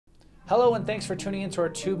Hello and thanks for tuning into our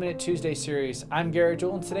 2-Minute Tuesday series. I'm Gary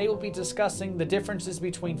Jewell and today we'll be discussing the differences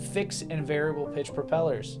between fixed and variable pitch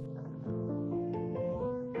propellers.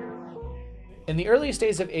 In the earliest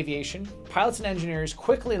days of aviation, pilots and engineers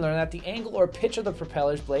quickly learned that the angle or pitch of the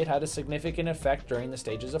propeller's blade had a significant effect during the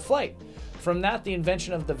stages of flight. From that, the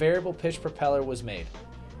invention of the variable pitch propeller was made.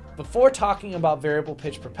 Before talking about variable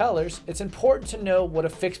pitch propellers, it's important to know what a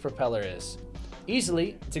fixed propeller is.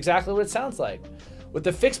 Easily, it's exactly what it sounds like. With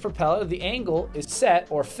the fixed propeller, the angle is set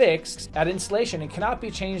or fixed at installation and cannot be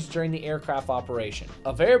changed during the aircraft operation.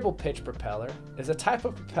 A variable pitch propeller is a type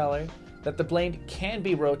of propeller that the blade can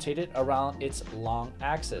be rotated around its long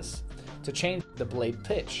axis to change the blade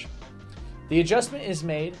pitch. The adjustment is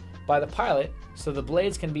made by the pilot so the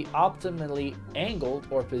blades can be optimally angled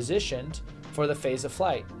or positioned for the phase of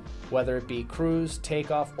flight, whether it be cruise,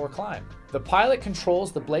 takeoff, or climb. The pilot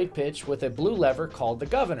controls the blade pitch with a blue lever called the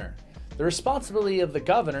governor. The responsibility of the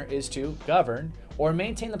governor is to govern or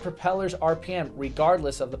maintain the propeller's RPM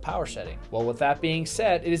regardless of the power setting. Well, with that being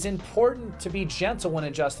said, it is important to be gentle when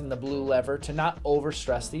adjusting the blue lever to not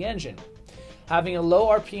overstress the engine. Having a low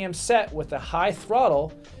RPM set with a high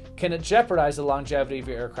throttle can jeopardize the longevity of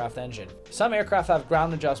your aircraft engine. Some aircraft have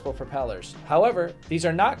ground adjustable propellers. However, these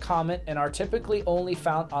are not common and are typically only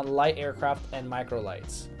found on light aircraft and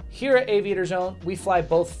microlights. Here at Aviator Zone, we fly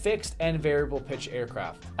both fixed and variable pitch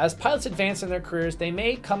aircraft. As pilots advance in their careers, they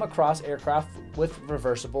may come across aircraft with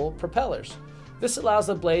reversible propellers. This allows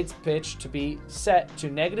the blade's pitch to be set to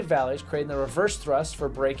negative values, creating the reverse thrust for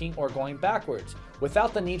braking or going backwards,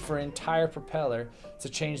 without the need for an entire propeller to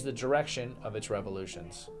change the direction of its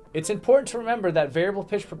revolutions. It's important to remember that variable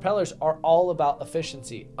pitch propellers are all about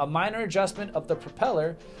efficiency. A minor adjustment of the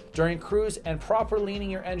propeller during cruise and proper leaning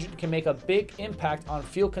your engine can make a big impact on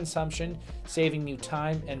fuel consumption, saving you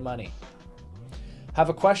time and money. Have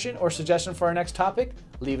a question or suggestion for our next topic?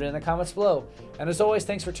 Leave it in the comments below. And as always,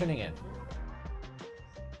 thanks for tuning in.